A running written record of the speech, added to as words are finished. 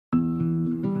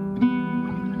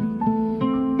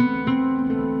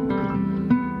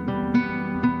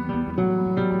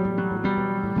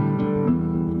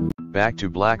Back to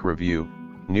Black review,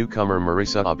 newcomer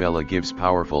Marisa Abela gives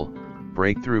powerful,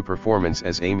 breakthrough performance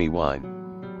as Amy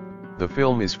Wine. The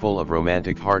film is full of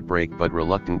romantic heartbreak but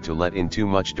reluctant to let in too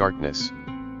much darkness.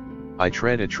 I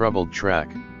tread a troubled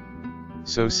track.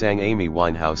 So sang Amy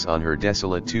Winehouse on her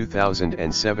desolate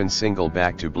 2007 single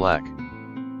Back to Black.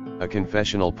 A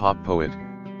confessional pop poet,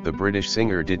 the British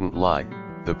singer didn't lie.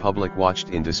 The public watched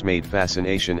in dismayed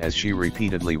fascination as she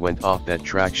repeatedly went off that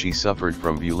track. She suffered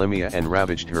from bulimia and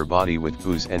ravaged her body with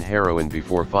booze and heroin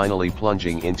before finally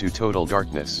plunging into total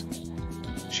darkness.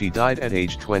 She died at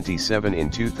age 27 in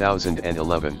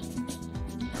 2011.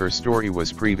 Her story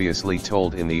was previously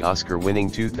told in the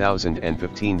Oscar-winning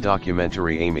 2015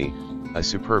 documentary Amy, a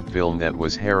superb film that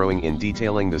was harrowing in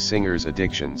detailing the singer's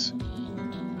addictions.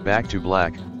 Back to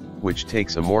Black, which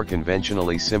takes a more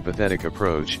conventionally sympathetic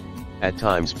approach, at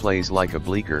times plays like a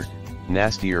bleaker,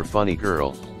 nastier funny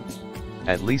girl.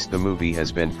 At least the movie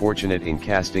has been fortunate in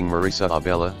casting Marisa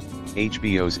Abela,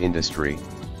 HBO's Industry,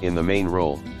 in the main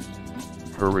role.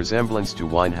 Her resemblance to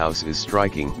Winehouse is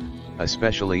striking,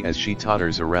 especially as she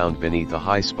totters around beneath a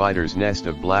high spider's nest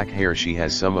of black hair. She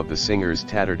has some of the singer's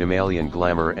tatterdemalion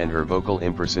glamour and her vocal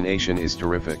impersonation is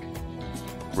terrific.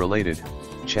 Related,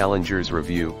 Challengers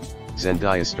review,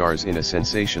 Zendaya stars in a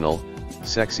sensational,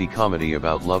 sexy comedy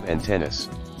about love and tennis.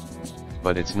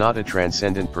 But it's not a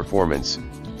transcendent performance,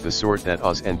 the sort that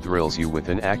awes and thrills you with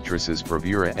an actress's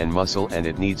bravura and muscle, and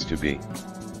it needs to be.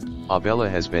 Abela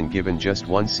has been given just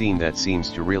one scene that seems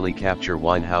to really capture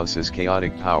Winehouse's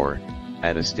chaotic power.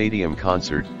 At a stadium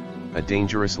concert, a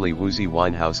dangerously woozy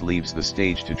Winehouse leaves the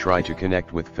stage to try to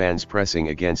connect with fans pressing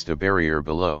against a barrier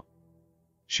below.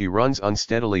 She runs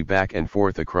unsteadily back and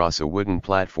forth across a wooden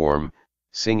platform,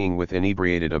 singing with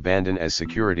inebriated abandon as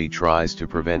security tries to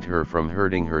prevent her from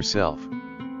hurting herself.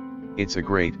 It's a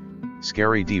great,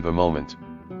 scary diva moment.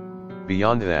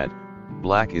 Beyond that,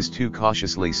 Black is too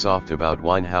cautiously soft about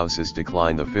Winehouse's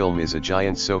decline. The film is a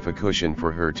giant sofa cushion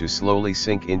for her to slowly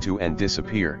sink into and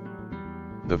disappear.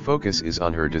 The focus is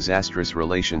on her disastrous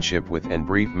relationship with and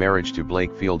brief marriage to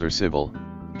Blake Fielder-Civil,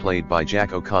 played by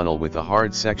Jack O'Connell with a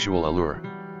hard sexual allure.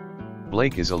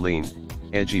 Blake is a lean,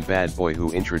 edgy bad boy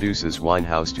who introduces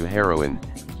Winehouse to heroin,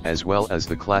 as well as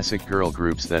the classic girl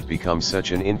groups that become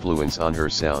such an influence on her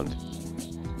sound.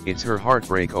 It's her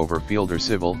heartbreak over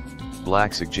Fielder-Civil,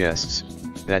 Black suggests,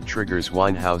 that triggers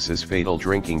Winehouse's fatal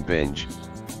drinking binge.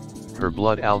 Her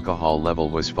blood alcohol level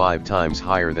was 5 times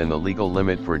higher than the legal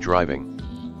limit for driving.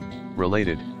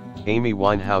 Related, Amy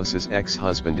Winehouse's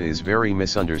ex-husband is very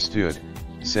misunderstood,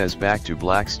 says Back to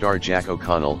Black star Jack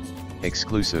O'Connell,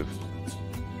 exclusive.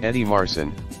 Eddie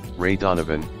Marsan, Ray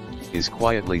Donovan, is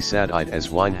quietly sad-eyed as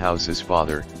Winehouse's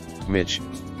father, Mitch,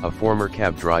 a former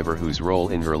cab driver whose role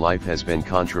in her life has been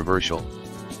controversial.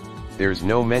 There's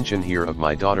no mention here of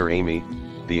My Daughter Amy,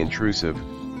 the intrusive,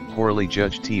 poorly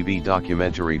judged TV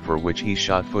documentary for which he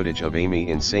shot footage of Amy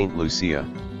in St. Lucia,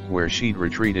 where she'd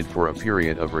retreated for a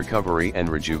period of recovery and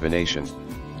rejuvenation.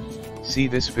 See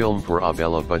this film for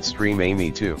Abela, but stream Amy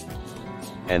too.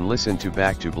 And listen to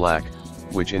Back to Black,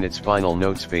 which in its final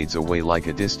notes fades away like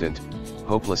a distant,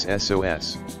 hopeless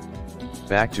SOS.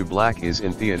 Back to Black is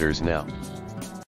in theaters now.